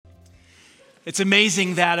It's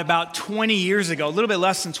amazing that about 20 years ago, a little bit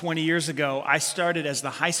less than 20 years ago, I started as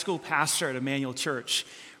the high school pastor at Emmanuel Church.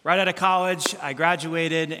 Right out of college, I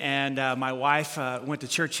graduated, and my wife went to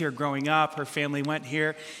church here growing up. Her family went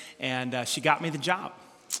here, and she got me the job.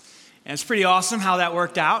 And it's pretty awesome how that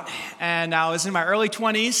worked out. And I was in my early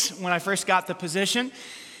 20s when I first got the position.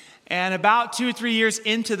 And about 2 or 3 years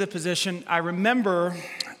into the position, I remember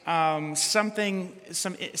something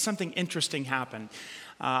interesting happened.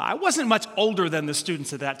 I wasn't much older than the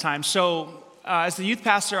students at that time, so as the youth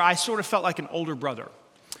pastor, I sort of felt like an older brother,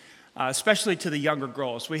 especially to the younger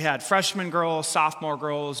girls. We had freshman girls, sophomore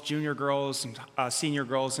girls, junior girls, and senior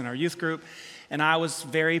girls in our youth group, and I was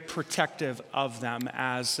very protective of them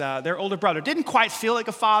as their older brother. Didn't quite feel like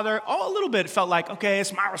a father. A little bit felt like, okay,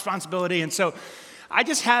 it's my responsibility, and so I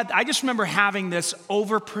just remember having this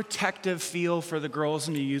overprotective feel for the girls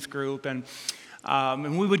in the youth group, and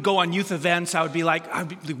we would go on youth events. I'd be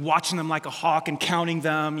watching them like a hawk and counting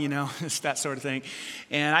them, just that sort of thing.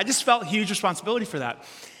 And I just felt huge responsibility for that.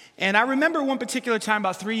 And I remember one particular time,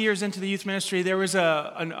 about 3 years into the youth ministry, there was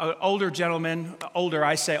an older gentleman, older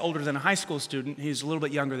than a high school student. He's a little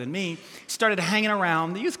bit younger than me. Started hanging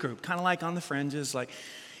around the youth group, kind of like on the fringes. I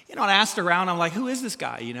asked around. I'm like, who is this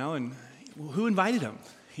guy, and who invited him?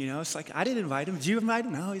 It's like, I didn't invite him. Did you invite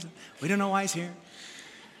him? No, we don't know why he's here.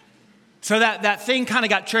 So that thing kind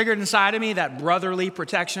of got triggered inside of me, that brotherly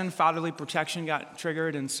protection, fatherly protection got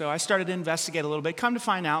triggered. And so I started to investigate a little bit, come to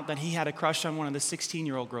find out that he had a crush on one of the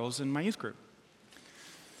 16-year-old girls in my youth group.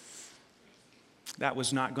 That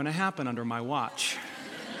was not going to happen under my watch.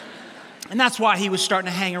 And that's why he was starting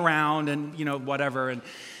to hang around and, whatever. And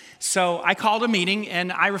so I called a meeting,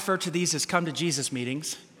 and I refer to these as come to Jesus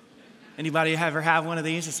meetings. Anybody ever have one of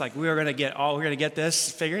these? It's like, we're going to get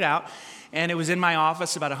this figured out. And it was in my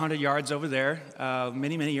office about 100 yards over there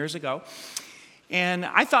many, many years ago. And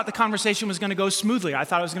I thought the conversation was going to go smoothly. I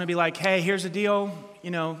thought it was going to be like, hey, here's the deal.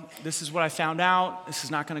 This is what I found out. This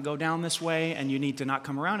is not going to go down this way, and you need to not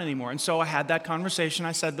come around anymore. And so I had that conversation.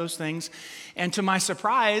 I said those things. And to my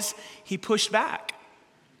surprise, he pushed back.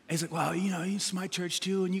 He's like, well, it's my church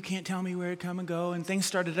too, and you can't tell me where to come and go. And things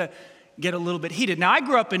started to get a little bit heated. Now, I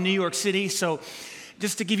grew up in New York City, so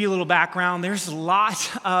just to give you a little background, there's a lot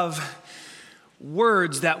of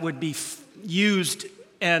words that would be used,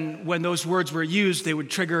 and when those words were used, they would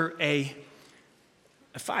trigger a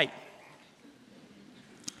fight.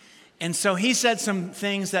 And so he said some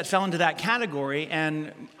things that fell into that category,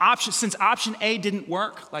 and since option A didn't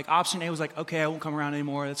work, like option A was like, okay, I won't come around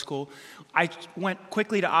anymore, that's cool. I went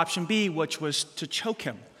quickly to option B, which was to choke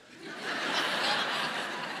him.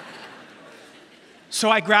 So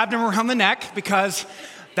I grabbed him around the neck because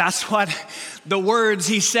that's what the words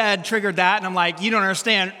he said triggered that. And I'm like, you don't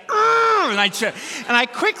understand. And I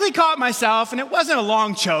quickly caught myself, and it wasn't a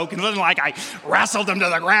long choke. It wasn't like I wrestled him to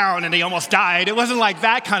the ground and he almost died. It wasn't like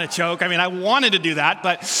that kind of choke. I mean, I wanted to do that,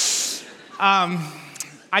 but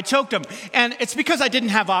I choked him. And it's because I didn't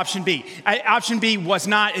have option B. Option B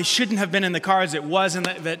it shouldn't have been in the cards. It was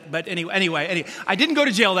but anyway, I didn't go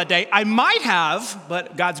to jail that day. I might have,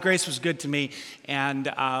 but God's grace was good to me. And,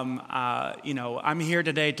 I'm here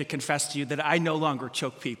today to confess to you that I no longer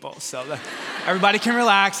choke people. So everybody can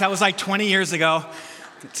relax. That was like 20 years ago.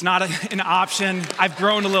 It's not an option. I've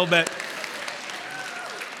grown a little bit.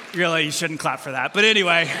 Really, you shouldn't clap for that. But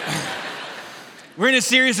anyway. We're in a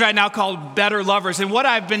series right now called Better Lovers, and what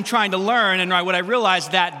I've been trying to learn, and what I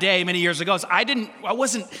realized that day many years ago, is I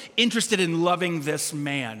wasn't interested in loving this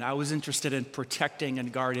man. I was interested in protecting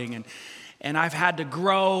and guarding, and I've had to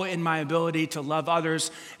grow in my ability to love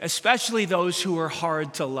others, especially those who are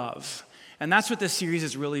hard to love. And that's what this series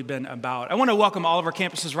has really been about. I want to welcome all of our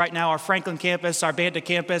campuses right now, our Franklin campus, our Banta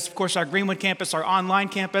campus, of course, our Greenwood campus, our online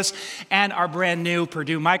campus, and our brand new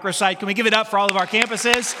Purdue microsite. Can we give it up for all of our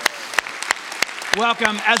campuses?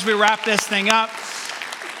 Welcome as we wrap this thing up.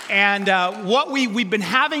 And we've been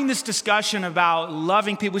having this discussion about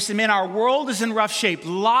loving people. We said, man, our world is in rough shape.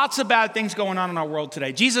 Lots of bad things going on in our world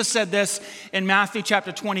today. Jesus said this in Matthew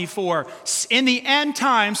chapter 24. In the end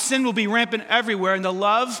times, sin will be rampant everywhere, and the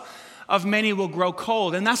love of many will grow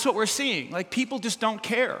cold. And that's what we're seeing. Like, people just don't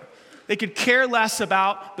care. They could care less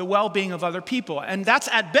about the well-being of other people. And that's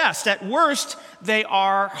at best. At worst, they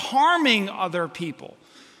are harming other people,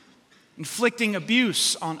 inflicting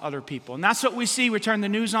abuse on other people. And that's what we see. We turn the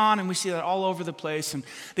news on and we see that all over the place. And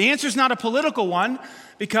the answer is not a political one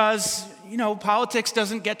because, politics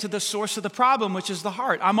doesn't get to the source of the problem, which is the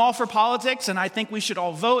heart. I'm all for politics, and I think we should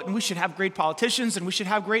all vote, and we should have great politicians, and we should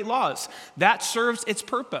have great laws. That serves its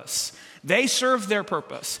purpose. They serve their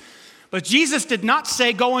purpose. But Jesus did not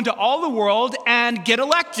say, go into all the world and get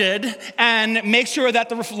elected and make sure that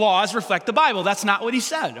the laws reflect the Bible. That's not what he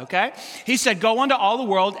said, okay? He said, go into all the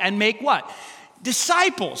world and make what?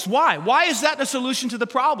 Disciples. Why? Why is that the solution to the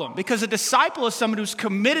problem? Because a disciple is someone who's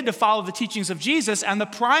committed to follow the teachings of Jesus, and the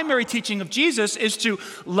primary teaching of Jesus is to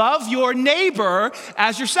love your neighbor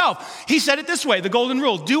as yourself. He said it this way, the golden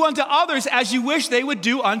rule, do unto others as you wish they would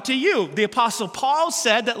do unto you. The Apostle Paul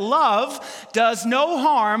said that love does no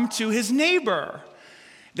harm to his neighbor.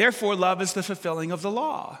 Therefore, love is the fulfilling of the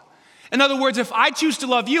law. In other words, if I choose to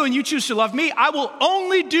love you and you choose to love me, I will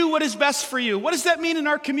only do what is best for you. What does that mean in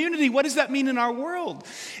our community? What does that mean in our world?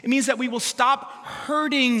 It means that we will stop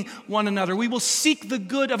hurting one another. We will seek the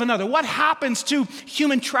good of another. What happens to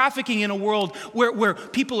human trafficking in a world where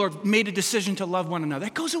people are made a decision to love one another?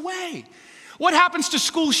 It goes away. What happens to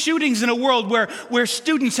school shootings in a world where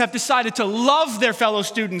students have decided to love their fellow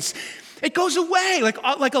students? It goes away.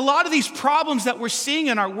 Like a lot of these problems that we're seeing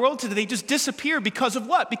in our world today, they just disappear because of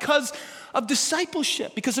what? Because of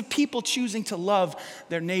discipleship, because of people choosing to love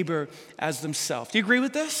their neighbor as themselves. Do you agree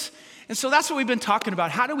with this? And so that's what we've been talking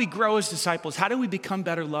about. How do we grow as disciples? How do we become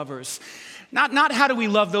better lovers? Not how do we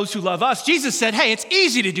love those who love us. Jesus said, hey, it's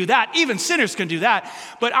easy to do that. Even sinners can do that.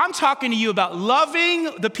 But I'm talking to you about loving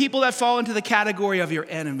the people that fall into the category of your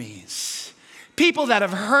enemies. People that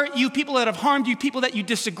have hurt you, people that have harmed you, people that you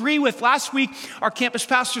disagree with. Last week, our campus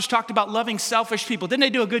pastors talked about loving selfish people. Didn't they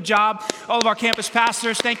do a good job? All of our campus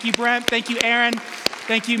pastors. Thank you, Brent. Thank you, Aaron.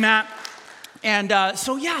 Thank you, Matt. And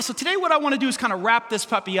so today what I want to do is kind of wrap this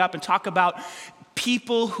puppy up and talk about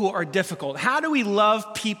people who are difficult. How do we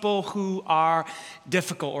love people who are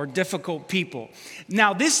difficult or difficult people?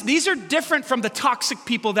 Now, these are different from the toxic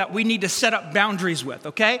people that we need to set up boundaries with,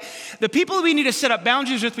 okay? The people we need to set up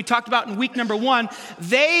boundaries with, we talked about in week number 1,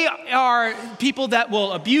 they are people that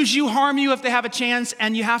will abuse you, harm you if they have a chance,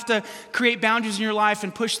 and you have to create boundaries in your life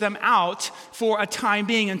and push them out for a time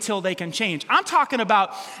being until they can change. I'm talking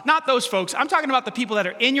about not those folks. I'm talking about the people that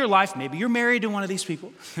are in your life. Maybe you're married to one of these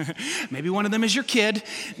people. Maybe one of them is your kid.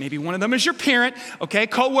 Maybe one of them is your parent, okay,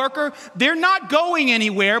 coworker. They're not going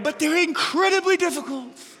anywhere, but they're incredibly difficult.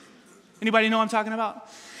 Anybody know what I'm talking about?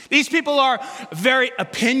 These people are very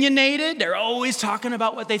opinionated. They're always talking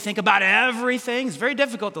about what they think about everything. It's very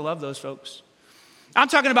difficult to love those folks. I'm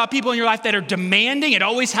talking about people in your life that are demanding. It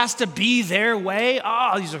always has to be their way.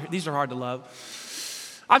 These are hard to love.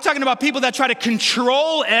 I'm talking about people that try to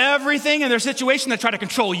control everything in their situation, that try to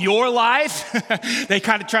control your life. They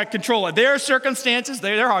kind of try to control their circumstances.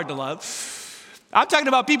 They're hard to love. I'm talking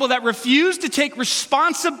about people that refuse to take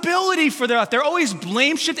responsibility for their life. They're always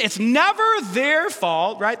blame shifting. It's never their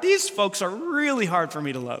fault, right? These folks are really hard for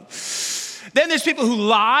me to love. Then there's people who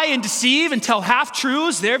lie and deceive and tell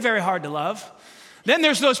half-truths. They're very hard to love. Then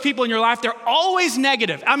there's those people in your life, they're always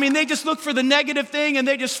negative. I mean, they just look for the negative thing and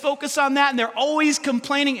they just focus on that and they're always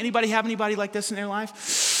complaining. Anybody have anybody like this in their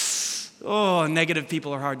life? Oh, negative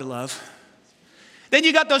people are hard to love. Then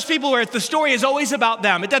you got those people where the story is always about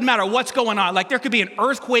them. It doesn't matter what's going on. Like there could be an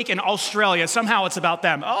earthquake in Australia. Somehow it's about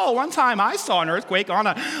them. Oh, one time I saw an earthquake on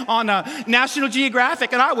a National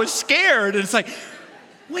Geographic and I was scared. And it's like,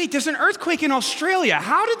 wait, there's an earthquake in Australia.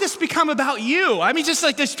 How did this become about you? I mean, just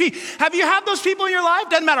like this. Have you had those people in your life?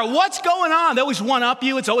 Doesn't matter what's going on. They always one up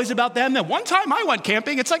you. It's always about them. Then one time I went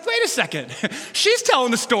camping. It's like, wait a second. She's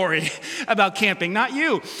telling the story about camping, not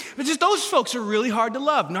you. But just those folks are really hard to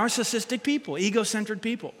love. Narcissistic people, egocentric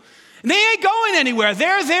people. And they ain't going anywhere.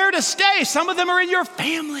 They're there to stay. Some of them are in your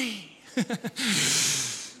family.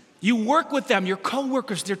 You work with them, your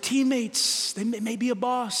coworkers, their teammates. They may be a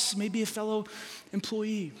boss, maybe a fellow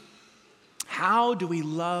employee. How do we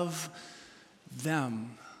love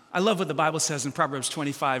them? I love what the Bible says in Proverbs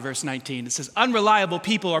 25, verse 19. It says, unreliable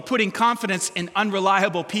people or putting confidence in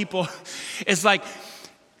unreliable people is like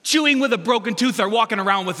chewing with a broken tooth or walking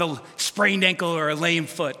around with a sprained ankle or a lame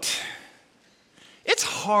foot. It's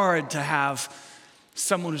hard to have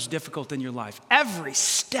someone who's difficult in your life. Every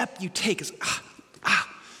step you take is,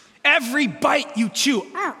 every bite you chew,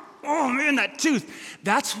 oh man, that tooth.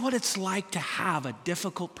 That's what it's like to have a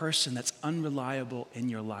difficult person that's unreliable in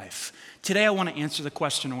your life. Today I want to answer the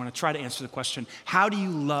question, I want to try to answer the question, how do you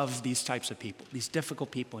love these types of people, these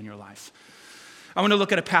difficult people in your life? I want to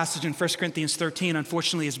look at a passage in 1 Corinthians 13.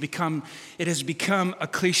 Unfortunately, it has become a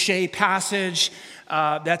cliche passage.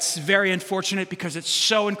 That's very unfortunate because it's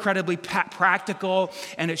so incredibly practical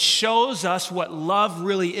and it shows us what love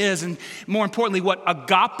really is and more importantly, what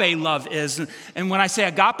agape love is. And when I say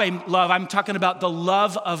agape love, I'm talking about the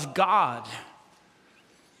love of God.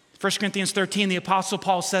 1 Corinthians 13, the Apostle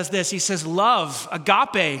Paul says this. He says, love,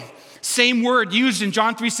 agape, Same word used in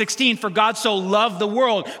John 3:16, for God so loved the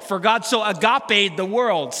world, for God so agaped the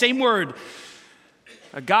world. Same word.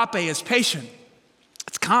 Agape is patient.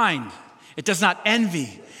 It's kind. It does not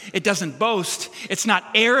envy. It doesn't boast. It's not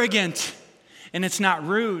arrogant. And it's not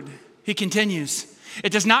rude. He continues.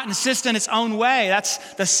 It does not insist on its own way. That's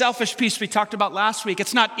the selfish piece we talked about last week.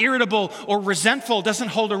 It's not irritable or resentful. Doesn't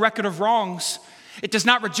hold a record of wrongs. It does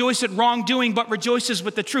not rejoice at wrongdoing, but rejoices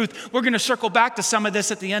with the truth. We're going to circle back to some of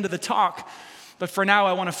this at the end of the talk. But for now,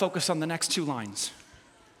 I want to focus on the next two lines.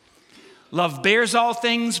 Love bears all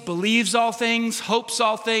things, believes all things, hopes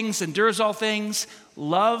all things, endures all things.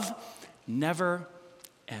 Love never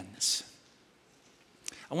ends.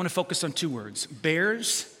 I want to focus on two words,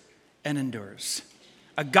 bears and endures.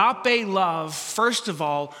 Agape love, first of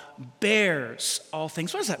all, bears all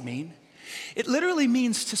things. What does that mean? It literally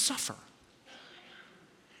means to suffer.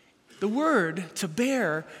 The word to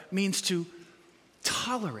bear means to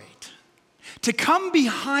tolerate, to come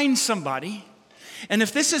behind somebody, and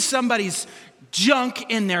if this is somebody's junk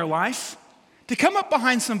in their life, to come up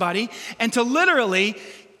behind somebody and to literally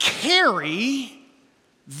carry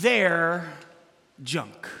their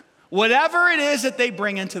junk, whatever it is that they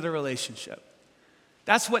bring into the relationship.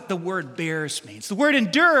 That's what the word bears means. The word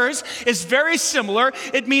endures is very similar.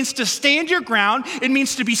 It means to stand your ground. It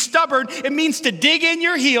means to be stubborn. It means to dig in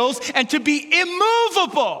your heels and to be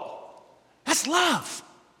immovable. That's love.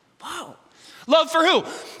 Wow. Love for who?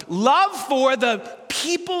 Love for the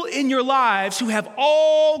people in your lives who have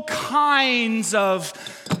all kinds of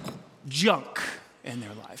junk in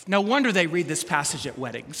their life. No wonder they read this passage at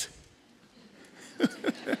weddings.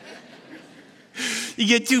 You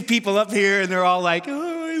get two people up here and they're all like, oh,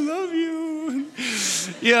 I love you.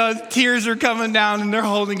 You know, tears are coming down and they're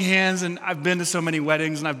holding hands. And I've been to so many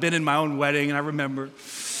weddings and I've been in my own wedding and I remember.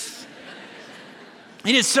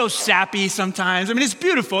 It is so sappy sometimes. I mean, it's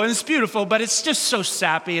beautiful, but it's just so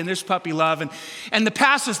sappy and there's puppy love. And the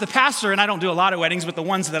pastor, and I don't do a lot of weddings, but the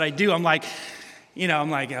ones that I do, I'm like,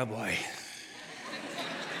 oh boy.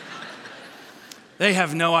 They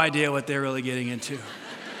have no idea what they're really getting into.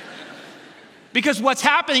 Because what's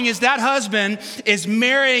happening is that husband is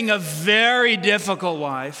marrying a very difficult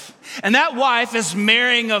wife, and that wife is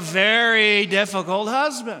marrying a very difficult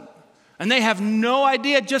husband. And they have no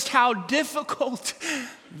idea just how difficult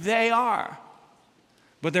they are.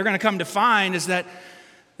 What they're going to come to find is that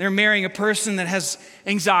they're marrying a person that has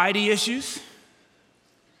anxiety issues.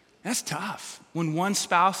 That's tough. When one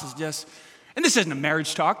spouse is just, and this isn't a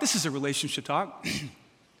marriage talk, this is a relationship talk.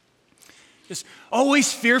 Just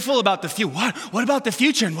always fearful about the future. What about the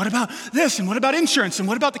future? And what about this? And what about insurance? And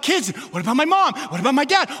what about the kids? And what about my mom? What about my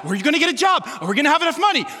dad? Where are you going to get a job? Are we going to have enough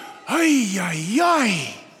money? Ay, ay,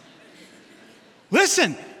 ay.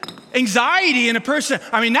 Listen, anxiety in a person,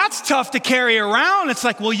 I mean, that's tough to carry around. It's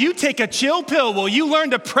like, will you take a chill pill? Will you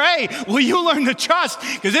learn to pray? Will you learn to trust?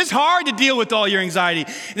 Because it's hard to deal with all your anxiety.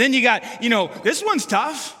 And then you got, this one's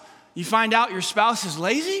tough. You find out your spouse is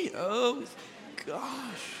lazy. Oh, gosh.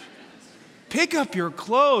 Pick up your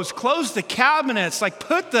clothes, close the cabinets, like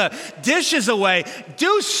put the dishes away,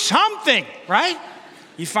 do something, right?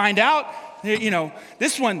 You find out,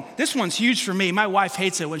 this one's huge for me. My wife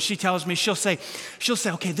hates it when she tells me, she'll say,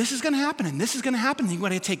 okay, this is going to happen and this is going to happen. And you're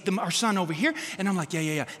going to take our son over here. And I'm like,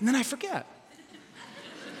 yeah. And then I forget.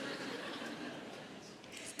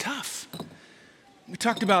 Tough. We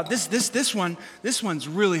talked about this one. This one's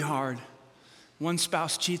really hard. One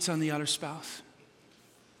spouse cheats on the other spouse.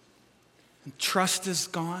 And trust is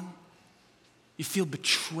gone. You feel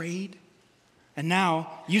betrayed. And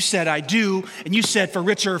now you said, I do. And you said for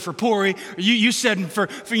richer or for poorer. You said for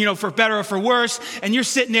better or for worse. And you're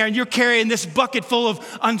sitting there and you're carrying this bucket full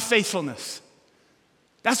of unfaithfulness.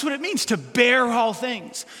 That's what it means to bear all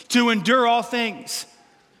things, to endure all things.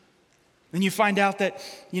 Then you find out that,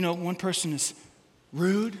 one person is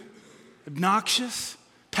rude, obnoxious,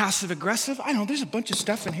 passive aggressive. I know there's a bunch of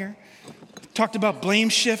stuff in here. Talked about blame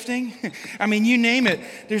shifting. I mean, you name it.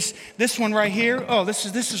 There's this one right here. Oh, this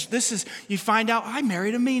is. You find out I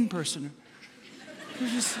married a mean person. They're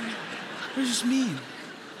just mean.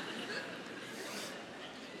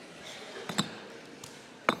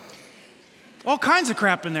 All kinds of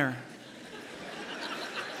crap in there.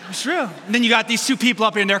 It's real. And then you got these two people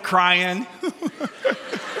up in there crying.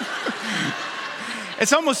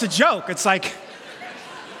 It's almost a joke. It's like.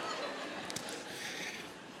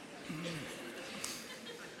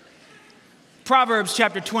 Proverbs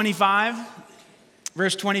chapter 25,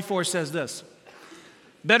 verse 24 says this.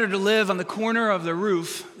 Better to live on the corner of the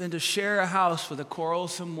roof than to share a house with a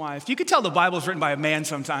quarrelsome wife. You can tell the Bible's written by a man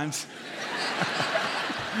sometimes.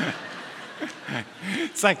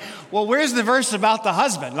 It's like, well, where's the verse about the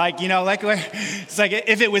husband? It's like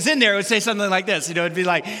if it was in there, it would say something like this. It'd be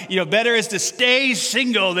like, better is to stay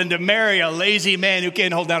single than to marry a lazy man who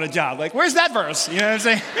can't hold down a job. Like, where's that verse? You know what I'm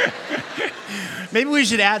saying? Maybe we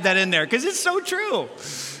should add that in there because it's so true.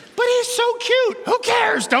 But he's so cute. Who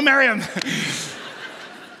cares? Don't marry him.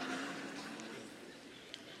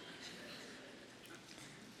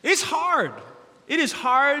 It's hard. It is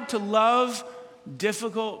hard to love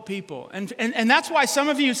difficult people. And that's why some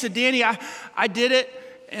of you said, Danny, I did it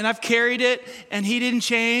and I've carried it and he didn't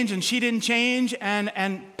change and she didn't change and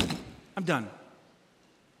I'm done.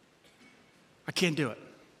 I can't do it.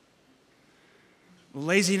 The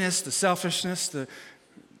laziness, the selfishness,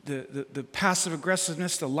 the passive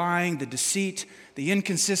aggressiveness, the lying, the deceit, the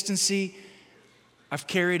inconsistency, I've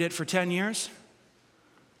carried it for 10 years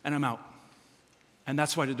and I'm out. And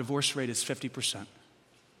that's why the divorce rate is 50%.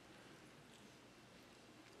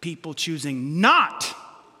 People choosing not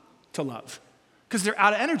to love because they're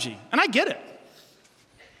out of energy. And I get it.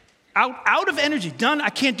 Out of energy. Done. I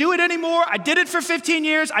can't do it anymore. I did it for 15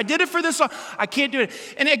 years. I did it for this long. I can't do it.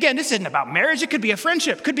 And again, this isn't about marriage. It could be a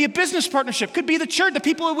friendship. It could be a business partnership. It could be the church, the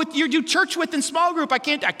people you do church with in small group. I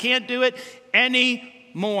can't do it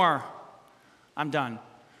anymore. I'm done.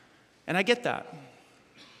 And I get that.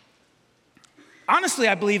 Honestly,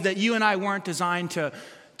 I believe that you and I weren't designed to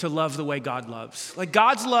love the way God loves. Like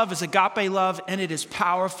God's love is agape love and it is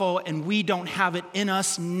powerful and we don't have it in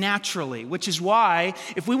us naturally, which is why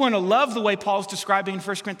if we want to love the way Paul's describing in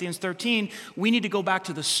 1 Corinthians 13, we need to go back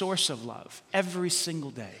to the source of love every single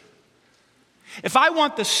day. If I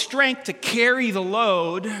want the strength to carry the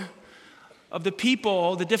load of the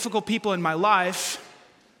people, the difficult people in my life,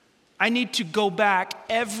 I need to go back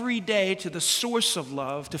every day to the source of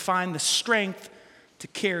love to find the strength to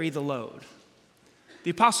carry the load. The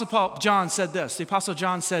Apostle John said this. The Apostle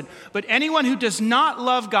John said, but anyone who does not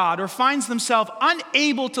love God or finds themselves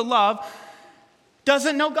unable to love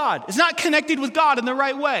doesn't know God, is not connected with God in the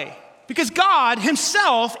right way. Because God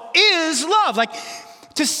himself is love. Like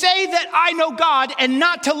to say that I know God and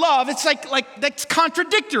not to love, it's like that's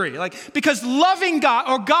contradictory. Like because loving God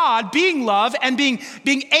or God being love and being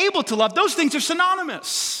able to love, those things are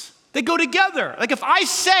synonymous. They go together. Like if I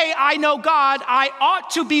say I know God, I ought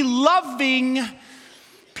to be loving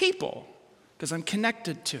people because I'm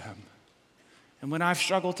connected to him. And when I've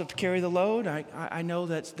struggled to carry the load, I know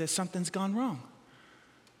that something's gone wrong.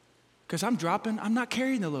 Because I'm not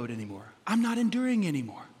carrying the load anymore. I'm not enduring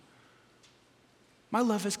anymore. My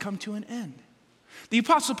love has come to an end. The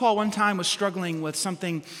Apostle Paul one time was struggling with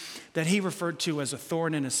something that he referred to as a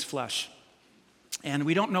thorn in his flesh. And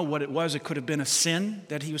we don't know what it was. It could have been a sin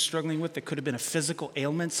that he was struggling with. It could have been a physical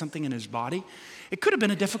ailment, something in his body. It could have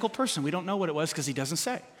been a difficult person. We don't know what it was because he doesn't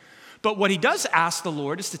say. But what he does ask the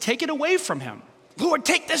Lord is to take it away from him. Lord,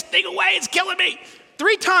 take this thing away. It's killing me.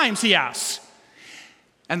 3 times he asks.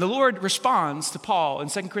 And the Lord responds to Paul in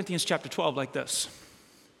 2 Corinthians chapter 12 like this.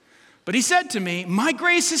 But he said to me, my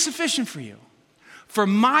grace is sufficient for you, for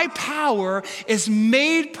my power is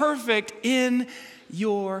made perfect in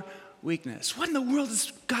your weakness. What in the world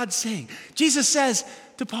is God saying? Jesus says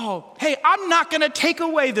to Paul, hey, I'm not going to take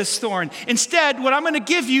away this thorn. Instead, what I'm going to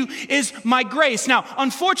give you is my grace. Now,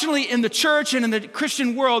 unfortunately, in the church and in the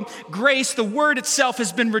Christian world, grace, the word itself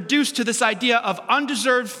has been reduced to this idea of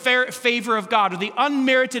undeserved favor of God or the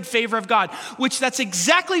unmerited favor of God, which that's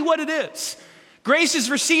exactly what it is. Grace is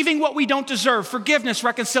receiving what we don't deserve, forgiveness,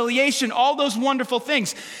 reconciliation, all those wonderful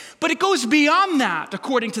things. But it goes beyond that,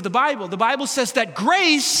 according to the Bible. The Bible says that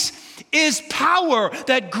grace is power,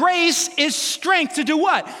 that grace is strength to do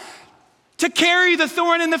what? To carry the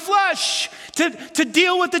thorn in the flesh, to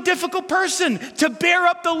deal with the difficult person, to bear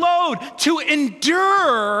up the load, to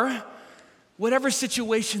endure whatever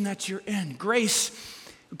situation that you're in. Grace,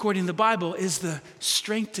 according to the Bible, is the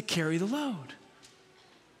strength to carry the load.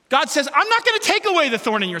 God says, I'm not going to take away the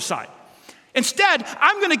thorn in your side. Instead,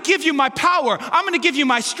 I'm going to give you my power. I'm going to give you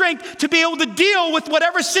my strength to be able to deal with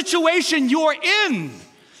whatever situation you're in.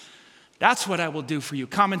 That's what I will do for you.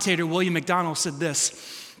 Commentator William MacDonald said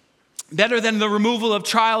this: better than the removal of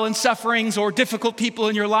trial and sufferings or difficult people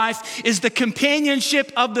in your life is the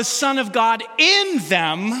companionship of the Son of God in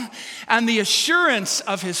them and the assurance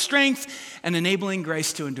of his strength and enabling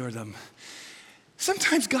grace to endure them.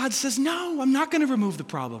 Sometimes God says, no, I'm not going to remove the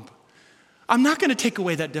problem. I'm not going to take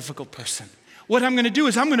away that difficult person. What I'm going to do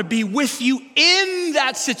is I'm going to be with you in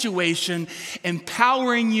that situation,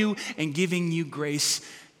 empowering you and giving you grace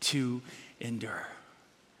to endure.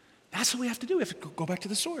 That's what we have to do. We have to go back to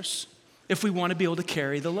the source if we want to be able to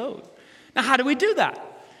carry the load. Now, how do we do that?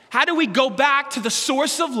 How do we go back to the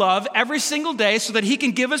source of love every single day so that he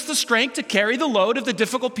can give us the strength to carry the load of the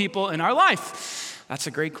difficult people in our life? That's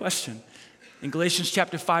a great question. In Galatians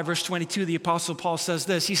chapter 5, verse 22, the Apostle Paul says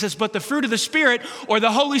this. He says, but the fruit of the Spirit, or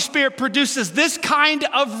the Holy Spirit, produces this kind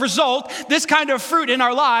of result, this kind of fruit in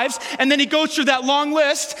our lives. And then he goes through that long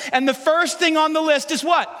list. And the first thing on the list is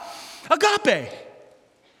what? Agape.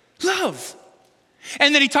 Love.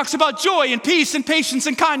 And then he talks about joy and peace and patience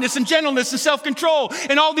and kindness and gentleness and self-control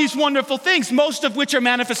and all these wonderful things, most of which are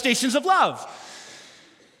manifestations of love.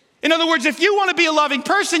 In other words, if you want to be a loving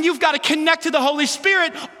person, you've got to connect to the Holy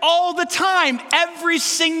Spirit all the time, every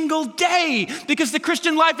single day, because the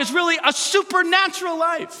Christian life is really a supernatural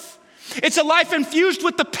life. It's a life infused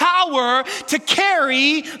with the power to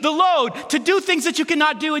carry the load, to do things that you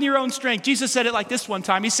cannot do in your own strength. Jesus said it like this one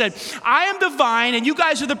time. He said, I am the vine and you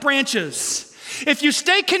guys are the branches. If you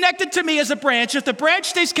stay connected to me as a branch, if the branch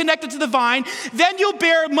stays connected to the vine, then you'll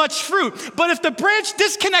bear much fruit. But if the branch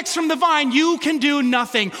disconnects from the vine, you can do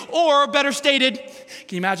nothing. Or better stated,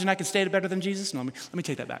 can you imagine I can state it better than Jesus? No, let me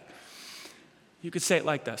take that back. You could say it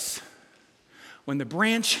like this. When the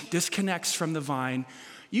branch disconnects from the vine,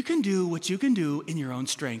 you can do what you can do in your own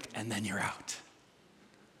strength, and then you're out.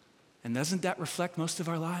 And doesn't that reflect most of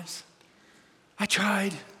our lives? I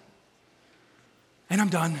tried, and I'm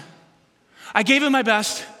done. I gave it my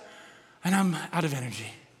best, and I'm out of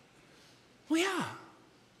energy. Well, yeah.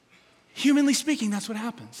 Humanly speaking, that's what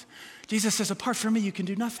happens. Jesus says, apart from me, you can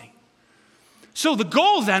do nothing. So the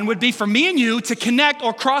goal then would be for me and you to connect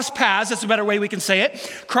or cross paths, that's a better way we can say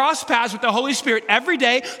it, cross paths with the Holy Spirit every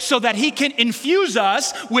day so that he can infuse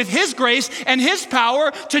us with his grace and his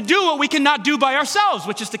power to do what we cannot do by ourselves,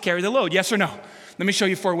 which is to carry the load. Yes or no? Let me show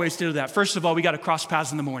you 4 ways to do that. First of all, we got to cross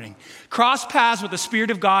paths in the morning. Cross paths with the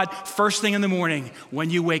Spirit of God first thing in the morning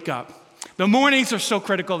when you wake up. The mornings are so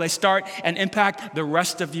critical. They start and impact the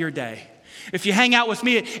rest of your day. If you hang out with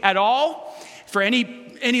me at all for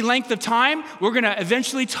any length of time, we're going to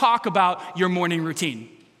eventually talk about your morning routine.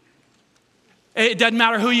 It doesn't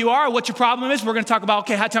matter who you are or what your problem is. We're going to talk about,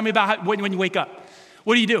 tell me about when you wake up.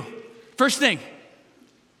 What do? First thing.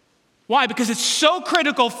 Why? Because it's so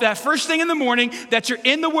critical that first thing in the morning that you're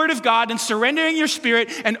in the Word of God and surrendering your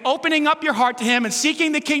spirit and opening up your heart to him and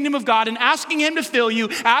seeking the kingdom of God and asking him to fill you,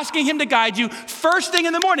 asking him to guide you first thing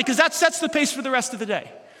in the morning, because that sets the pace for the rest of the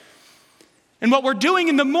day. And what we're doing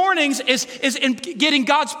in the mornings is in getting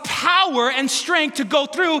God's power and strength to go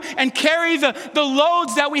through and carry the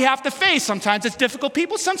loads that we have to face. Sometimes it's difficult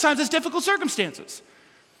people, sometimes it's difficult circumstances.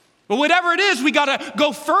 But whatever it is, we got to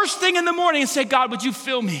go first thing in the morning and say, God, would you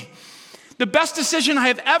fill me? The best decision I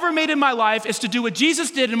have ever made in my life is to do what Jesus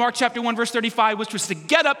did in Mark chapter 1, verse 35, which was to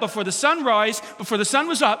get up before the sun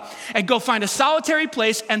was up, and go find a solitary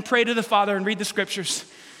place and pray to the Father and read the scriptures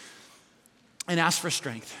and ask for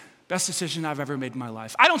strength. Best decision I've ever made in my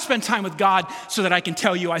life. I don't spend time with God so that I can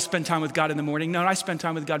tell you I spend time with God in the morning. No, I spend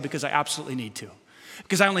time with God because I absolutely need to.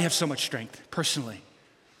 Because I only have so much strength, personally,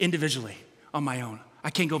 individually, on my own. I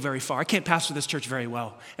can't go very far. I can't pastor this church very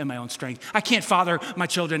well in my own strength. I can't father my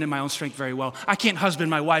children in my own strength very well. I can't husband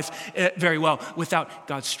my wife very well without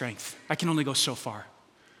God's strength. I can only go so far.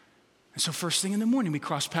 And so first thing in the morning, we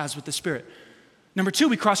cross paths with the Spirit. Number 2,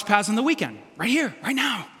 we cross paths on the weekend, right here, right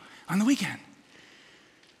now, on the weekend.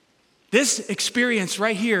 This experience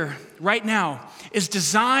right here, right now, is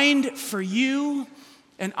designed for you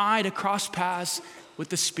and I to cross paths with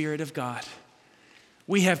the Spirit of God.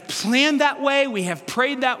 We have planned that way. We have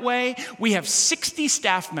prayed that way. We have 60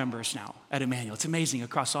 staff members now at Emmanuel. It's amazing,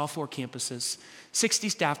 across all 4 campuses. 60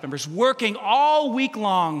 staff members working all week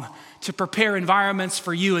long to prepare environments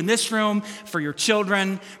for you in this room, for your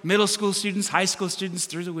children, middle school students, high school students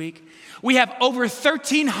through the week. We have over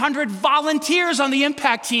 1,300 volunteers on the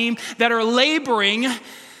impact team that are laboring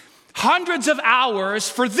hundreds of hours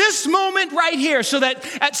for this moment right here so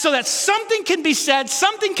that something can be said,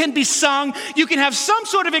 something can be sung. You can have some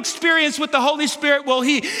sort of experience with the Holy Spirit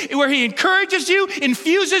where he encourages you,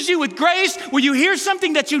 infuses you with grace, where you hear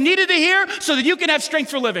something that you needed to hear so that you can have strength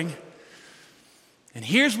for living. And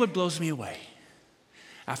here's what blows me away.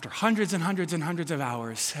 After hundreds and hundreds and hundreds of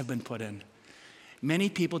hours have been put in, many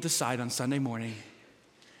people decide on Sunday morning,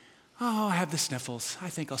 oh, I have the sniffles. I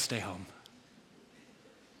think I'll stay home.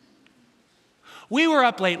 We were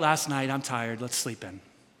up late last night. I'm tired. Let's sleep in.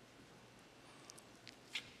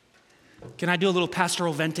 Can I do a little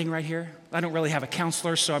pastoral venting right here? I don't really have a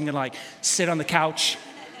counselor, so I'm going to sit on the couch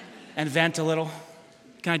and vent a little.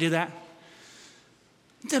 Can I do that?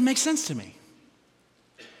 That makes sense to me.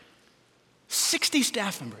 60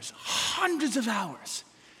 staff members, hundreds of hours.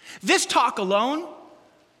 This talk alone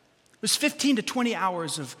was 15 to 20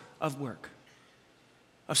 hours of work.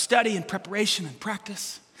 of study and preparation and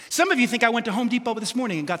practice. Some of you think I went to Home Depot this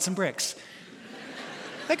morning and got some bricks.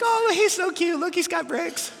 Like, oh, he's so cute. Look, he's got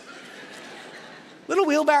bricks. Little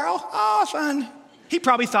wheelbarrow. Oh, fun. He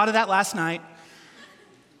probably thought of that last night.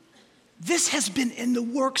 This has been in the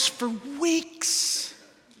works for weeks.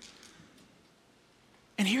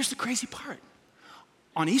 And here's the crazy part.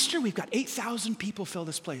 On Easter, we've got 8,000 people fill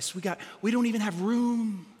this place. We don't even have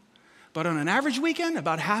room. But on an average weekend,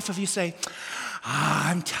 about half of you say,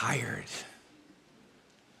 I'm tired.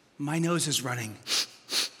 My nose is running.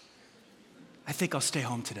 I think I'll stay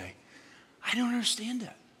home today. I don't understand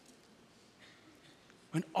that.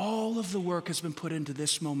 When all of the work has been put into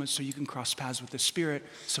this moment so you can cross paths with the Spirit,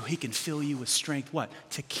 so he can fill you with strength, what?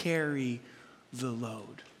 To carry the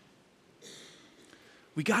load.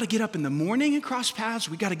 We got to get up in the morning and cross paths.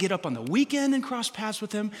 We got to get up on the weekend and cross paths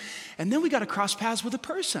with him. And then we got to cross paths with a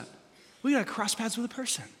person. We got to cross paths with a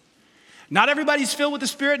person. Not everybody's filled with the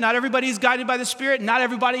Spirit. Not everybody is guided by the Spirit. Not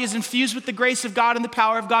everybody is infused with the grace of God and the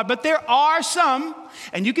power of God. But there are some,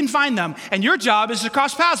 and you can find them. And your job is to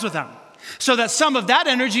cross paths with them, so that some of that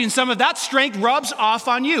energy and some of that strength rubs off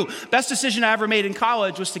on you. Best decision I ever made in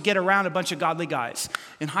college was to get around a bunch of godly guys.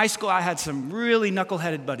 In high school, I had some really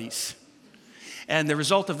knuckleheaded buddies. And the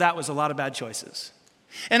result of that was a lot of bad choices.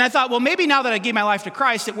 And I thought, well, maybe now that I gave my life to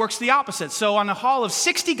Christ, it works the opposite. So on a hall of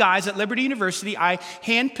 60 guys at Liberty University, I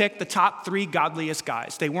handpicked the top 3 godliest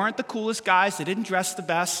guys. They weren't the coolest guys. They didn't dress the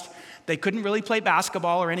best. They couldn't really play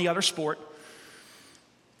basketball or any other sport.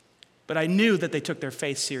 But I knew that they took their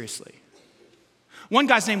faith seriously. One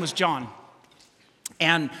guy's name was John.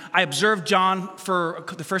 And I observed John for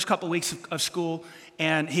the first couple of weeks of school,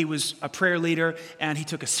 and he was a prayer leader, and he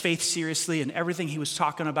took his faith seriously, and everything he was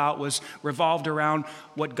talking about was revolved around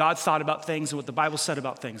what God thought about things and what the Bible said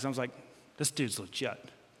about things. And I was like, this dude's legit.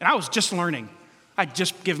 And I was just learning. I'd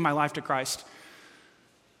just given my life to Christ.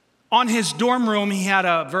 On his dorm room, he had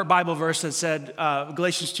a Bible verse that said,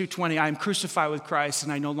 Galatians 2:20, I am crucified with Christ,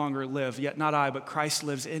 and I no longer live, yet not I, but Christ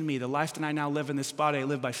lives in me. The life that I now live in this body, I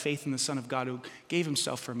live by faith in the Son of God who gave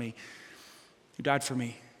himself for me, who died for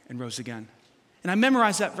me and rose again. And I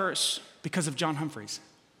memorized that verse because of John Humphreys.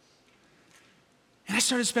 And I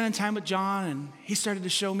started spending time with John, and he started to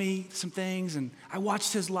show me some things, and I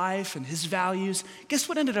watched his life and his values. Guess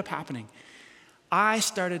what ended up happening? I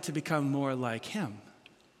started to become more like him.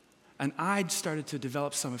 And I started to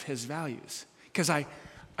develop some of his values because I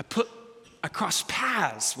crossed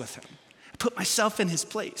paths with him. I put myself in his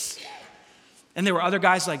place. And there were other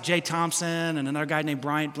guys like Jay Thompson and another guy named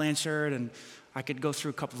Bryant Blanchard, and I could go through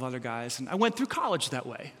a couple of other guys. And I went through college that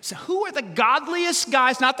way. So who are the godliest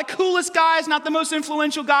guys, not the coolest guys, not the most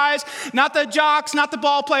influential guys, not the jocks, not the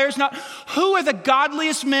ball players, who are the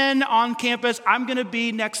godliest men on campus? I'm going to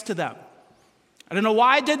be next to them. I don't know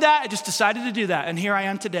why I did that. I just decided to do that. And here I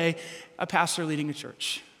am today, a pastor leading a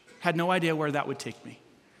church. Had no idea where that would take me.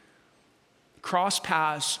 Cross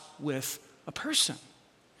paths with a person.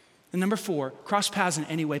 And number 4, cross paths in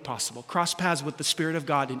any way possible. Cross paths with the Spirit of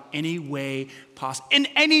God in any way possible. In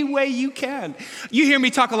any way you can. You hear me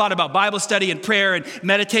talk a lot about Bible study and prayer and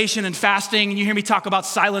meditation and fasting. And you hear me talk about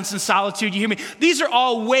silence and solitude. You hear me. These are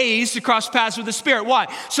all ways to cross paths with the Spirit. Why?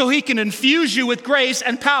 So he can infuse you with grace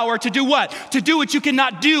and power to do what? To do what you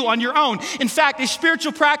cannot do on your own. In fact, a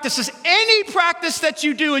spiritual practice is any practice that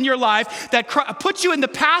you do in your life that puts you in the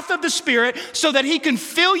path of the Spirit so that he can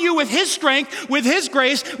fill you with his strength, with his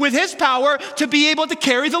grace, with his power to be able to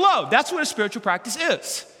carry the load. That's what a spiritual practice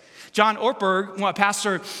is. John Ortberg, a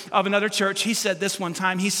pastor of another church, he said this one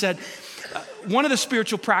time. He said, one of the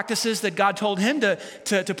spiritual practices that God told him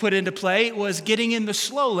to put into play was getting in the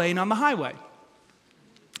slow lane on the highway.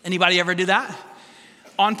 Anybody ever do that?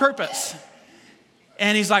 On purpose.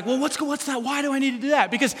 And he's like, well, what's that? Why do I need to do that?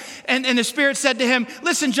 Because, and the Spirit said to him,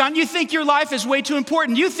 listen, John, you think your life is way too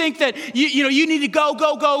important. You think that, you need to go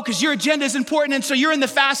because your agenda is important. And so you're in the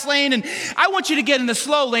fast lane. And I want you to get in the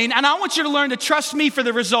slow lane. And I want you to learn to trust me for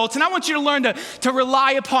the results. And I want you to learn to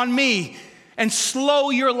rely upon me and slow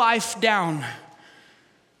your life down.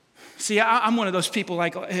 See, I'm one of those people,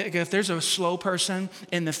 like, if there's a slow person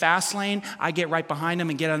in the fast lane, I get right behind them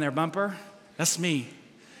and get on their bumper. That's me.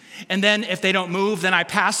 And then if they don't move, then I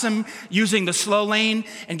pass them using the slow lane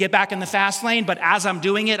and get back in the fast lane. But as I'm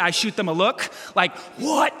doing it, I shoot them a look like,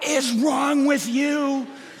 what is wrong with you?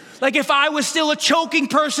 Like if I was still a choking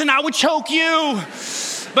person, I would choke you.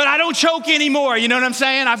 But I don't choke anymore. You know what I'm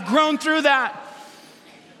saying? I've grown through that.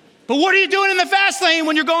 But what are you doing in the fast lane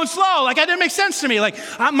when you're going slow? Like that didn't make sense to me. Like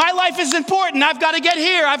my life is important. I've got to get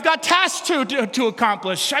here. I've got tasks to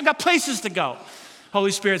accomplish. I've got places to go.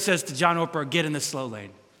 Holy Spirit says to John Ortberg, get in the slow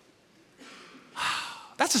lane.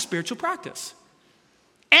 That's a spiritual practice.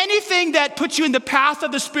 Anything that puts you in the path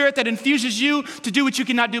of the Spirit that infuses you to do what you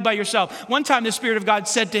cannot do by yourself. One time the Spirit of God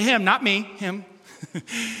said to him, not me, him,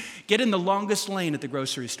 get in the longest lane at the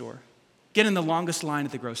grocery store. Get in the longest line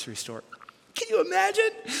at the grocery store. Can you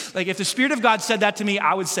imagine? Like if the Spirit of God said that to me,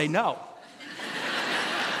 I would say no.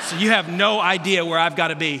 So you have no idea where I've got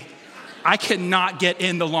to be. I cannot get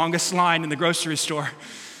in the longest line in the grocery store.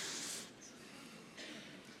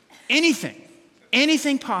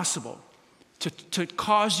 Anything possible to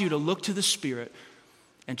cause you to look to the Spirit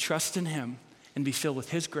and trust in Him and be filled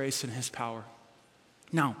with His grace and His power.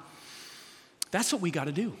 Now, that's what we got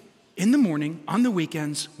to do. In the morning, on the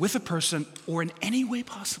weekends, with a person, or in any way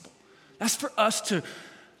possible. That's for us to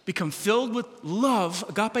become filled with love,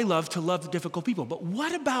 agape love, to love the difficult people. But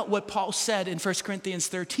what about what Paul said in 1 Corinthians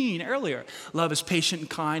 13 earlier? Love is patient and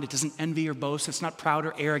kind. It doesn't envy or boast. It's not proud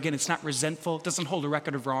or arrogant. It's not resentful. It doesn't hold a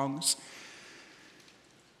record of wrongs.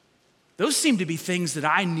 Those seem to be things that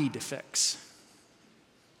I need to fix.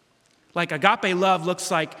 Like agape love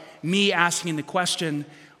looks like me asking the question,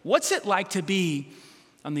 what's it like to be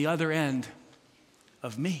on the other end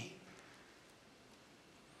of me?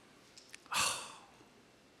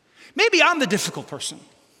 Maybe I'm the difficult person.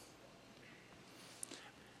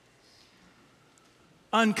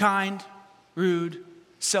 Unkind, rude,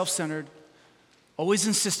 self-centered, always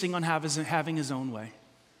insisting on having his own way.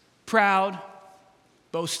 Proud,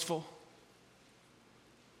 boastful,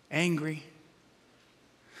 angry.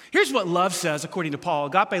 Here's what love says, according to Paul.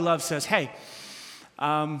 Agape love says, hey,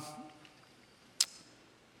 am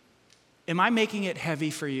I making it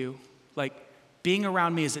heavy for you? Like, being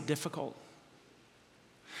around me, is it difficult?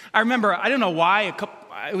 I remember, I don't know why,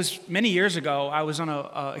 it was many years ago, I was on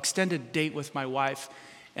an extended date with my wife,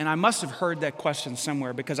 and I must have heard that question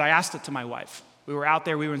somewhere because I asked it to my wife. We were out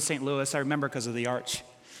there, we were in St. Louis, I remember because of the arch.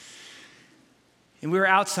 And we were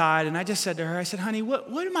outside, and I just said to her, I said, honey, what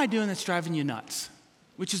am I doing that's driving you nuts?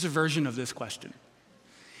 Which is a version of this question.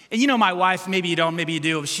 And you know my wife, maybe you don't, maybe you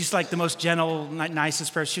do, she's like the most gentle,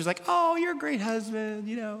 nicest person. She was like, oh, you're a great husband,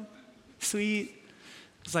 sweet.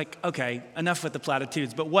 It's like, okay, enough with the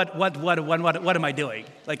platitudes, but what am I doing?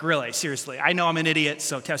 Like really, seriously, I know I'm an idiot,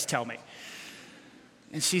 so just tell me.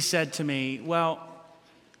 And she said to me, well,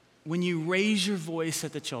 when you raise your voice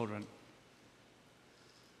at the children,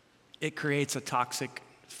 it creates a toxic,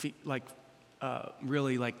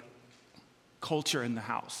 culture in the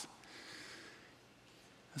house.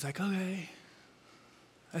 I was like, okay,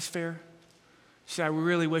 that's fair. She said, I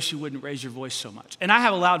really wish you wouldn't raise your voice so much. And I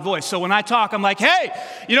have a loud voice, so when I talk, I'm like, hey,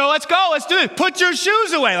 let's go, let's do it. Put your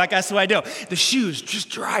shoes away. Like, that's what I do. The shoes just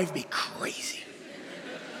drive me crazy.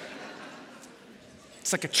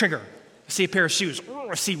 It's like a trigger. I see a pair of shoes. Oh,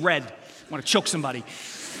 I see red. I want to choke somebody.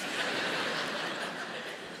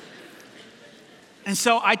 And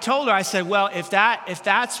so I told her, I said, well, if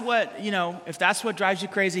that's what drives you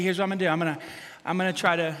crazy, here's what I'm gonna do. I'm gonna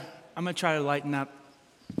try to lighten up.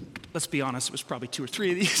 Let's be honest, it was probably 2 or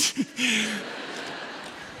 3 of these.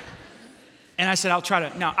 And I said, I'll try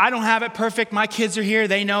to. Now, I don't have it perfect. My kids are here.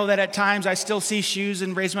 They know that at times I still see shoes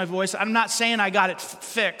and raise my voice. I'm not saying I got it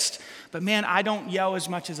fixed, but man, I don't yell as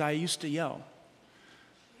much as I used to yell.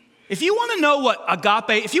 If you want to know what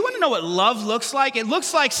if you want to know what love looks like, it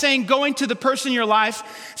looks like going to the person in your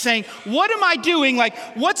life, saying, what am I doing? Like,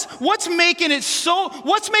 what's making it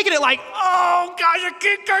like, oh gosh,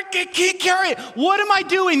 I can't carry it. What am I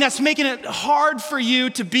doing that's making it hard for you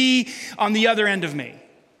to be on the other end of me?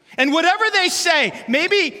 And whatever they say,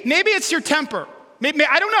 maybe it's your temper. Maybe,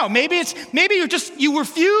 I don't know. Maybe you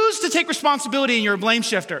refuse to take responsibility and you're a blame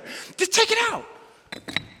shifter. Just take it out.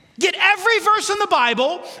 Get every verse in the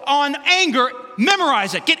Bible on anger,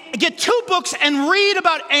 memorize it. Get 2 books and read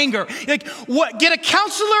about anger. Get a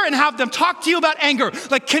counselor and have them talk to you about anger.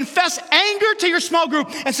 Like, confess anger to your small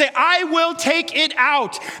group and say, I will take it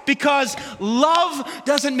out, because love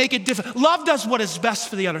doesn't make it difficult. Love does what is best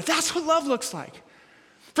for the other. That's what love looks like.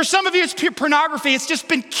 For some of you, it's pure pornography. It's just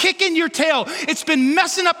been kicking your tail. It's been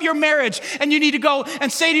messing up your marriage, and you need to go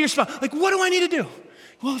and say to your spouse, like, what do I need to do?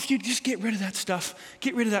 Well, if you just get rid of that stuff,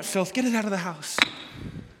 get rid of that filth, get it out of the house.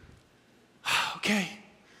 Okay,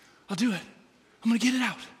 I'll do it. I'm gonna get it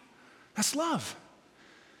out. That's love.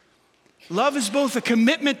 Love is both a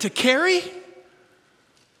commitment to carry,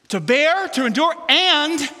 to bear, to endure,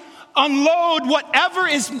 and unload whatever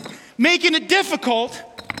is making it difficult,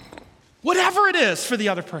 whatever it is, for the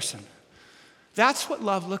other person. That's what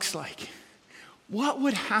love looks like. What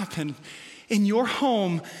would happen in your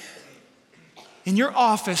home, in your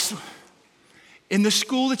office, in the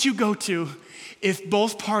school that you go to, if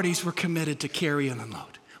both parties were committed to carry and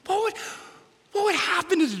unload? What would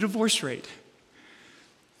happen to the divorce rate?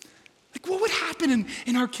 Like, what would happen? happen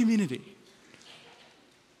in our community.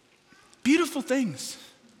 Beautiful things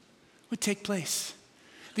would take place.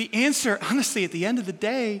 The answer, honestly, at the end of the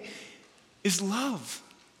day, is love.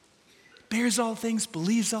 Bears all things,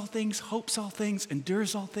 believes all things, hopes all things,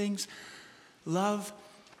 endures all things. Love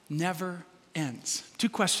never ends. 2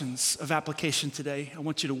 questions of application today I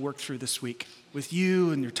want you to work through this week with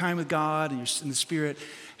you and your time with God and in the Spirit.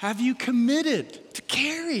 Have you committed to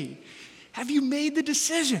carry? Have you made the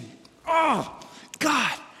decision? Oh,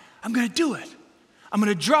 God, I'm going to do it. I'm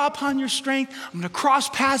going to draw upon your strength. I'm going to cross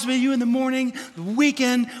paths with you in the morning, the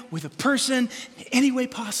weekend, with a person, any way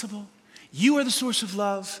possible. You are the source of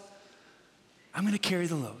love. I'm going to carry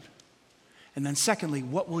the load. And then secondly,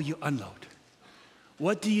 what will you unload?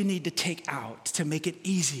 What do you need to take out to make it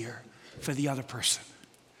easier for the other person?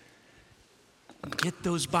 Get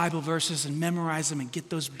those Bible verses and memorize them, and get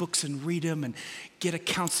those books and read them, and get a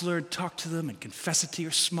counselor and talk to them and confess it to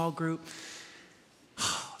your small group.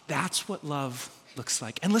 That's what love looks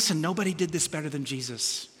like. And listen, nobody did this better than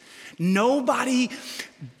Jesus. Nobody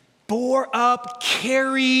bore up,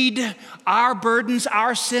 carried our burdens,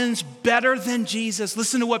 our sins better than Jesus.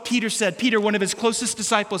 Listen to what Peter said. Peter, one of his closest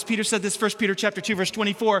disciples, Peter said this, 1 Peter chapter 2, verse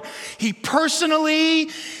 24. He personally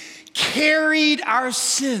carried our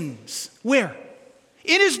sins. Where?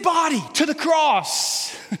 In his body to the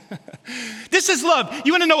cross. This is love.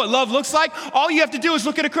 You want to know what love looks like? All you have to do is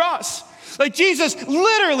look at a cross. Like Jesus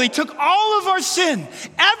literally took all of our sin,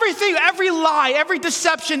 everything, every lie, every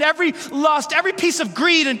deception, every lust, every piece of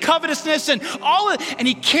greed and covetousness and all of it, and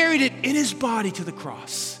he carried it in his body to the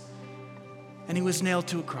cross. And he was nailed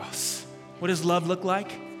to a cross. What does love look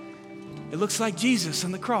like? It looks like Jesus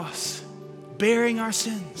on the cross, bearing our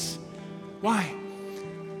sins. Why?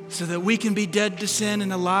 So that we can be dead to sin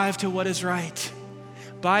and alive to what is right.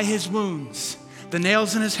 By his wounds, the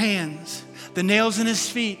nails in his hands, the nails in his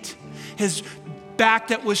feet, his back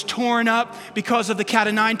that was torn up because of the cat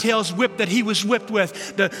o' nine tails whip that he was whipped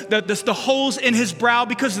with, the holes in his brow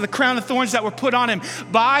because of the crown of thorns that were put on him.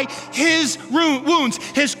 By his wounds,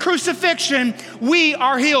 his crucifixion, we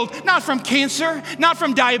are healed. Not from cancer, not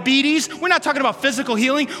from diabetes. We're not talking about physical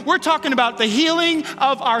healing. We're talking about the healing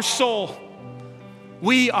of our soul.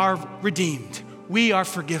 We are redeemed. We are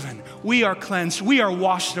forgiven. We are cleansed. We are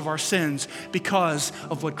washed of our sins because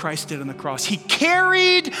of what Christ did on the cross. He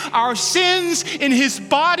carried our sins in his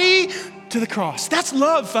body to the cross. That's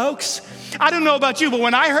love, folks. I don't know about you, but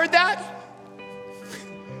when I heard that,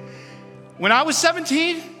 when I was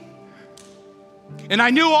 17, and I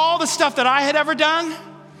knew all the stuff that I had ever done,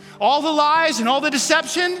 all the lies and all the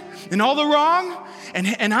deception and all the wrong,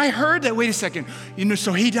 and I heard that, wait a second,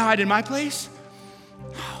 so he died in my place?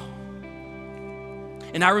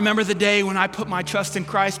 And I remember the day when I put my trust in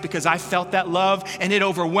Christ because I felt that love and it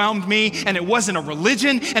overwhelmed me, and it wasn't a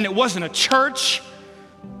religion and it wasn't a church.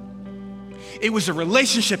 It was a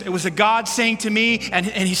relationship. It was a God saying to me, and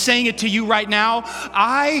he's saying it to you right now,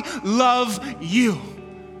 I love you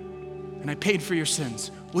and I paid for your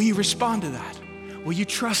sins. Will you respond to that? Will you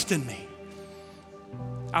trust in me?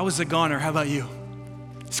 I was a goner. How about you?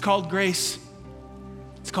 It's called grace.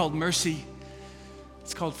 It's called mercy.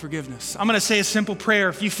 It's called forgiveness. I'm going to say a simple prayer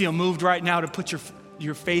if you feel moved right now to put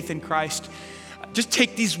your faith in Christ. Just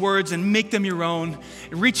take these words and make them your own.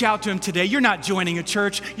 Reach out to him today. You're not joining a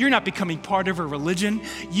church. You're not becoming part of a religion.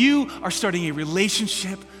 You are starting a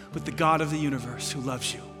relationship with the God of the universe who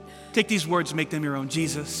loves you. Take these words and make them your own.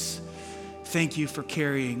 Jesus, thank you for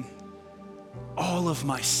carrying all of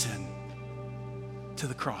my sin to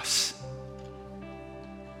the cross.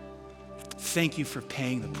 Thank you for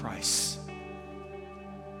paying the price.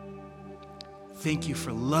 Thank you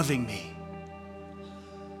for loving me,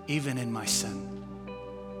 even in my sin.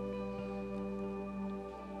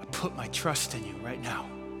 I put my trust in you right now.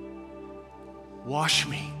 Wash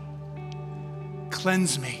me,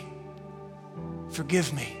 cleanse me,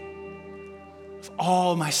 forgive me of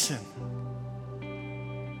all my sin.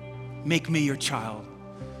 Make me your child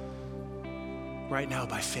right now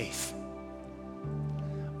by faith.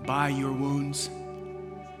 By your wounds,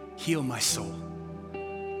 heal my soul.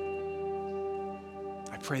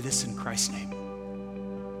 I pray this in Christ's name.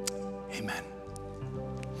 Amen.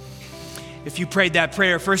 If you prayed that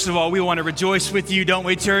prayer, first of all, we want to rejoice with you, don't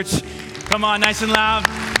we, church? Come on, nice and loud.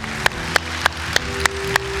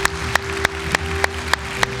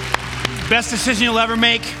 Best decision you'll ever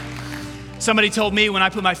make. Somebody told me when I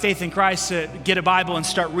put my faith in Christ to get a Bible and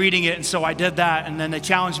start reading it, and so I did that. And then they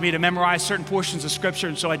challenged me to memorize certain portions of Scripture,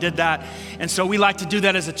 and so I did that. And so we like to do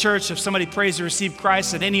that as a church. If somebody prays to receive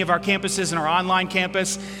Christ at any of our campuses and our online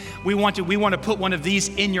campus, we want to put one of these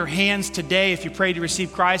in your hands today if you prayed to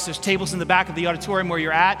receive Christ. There's tables in the back of the auditorium where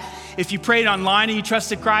you're at. If you prayed online and you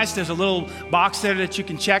trusted Christ, there's a little box there that you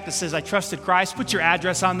can check that says, I trusted Christ. Put your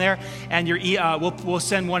address on there, and we'll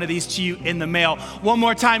send one of these to you in the mail. One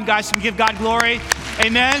more time, guys, so we give God glory.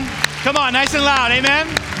 Amen. Come on, nice and loud.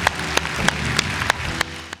 Amen.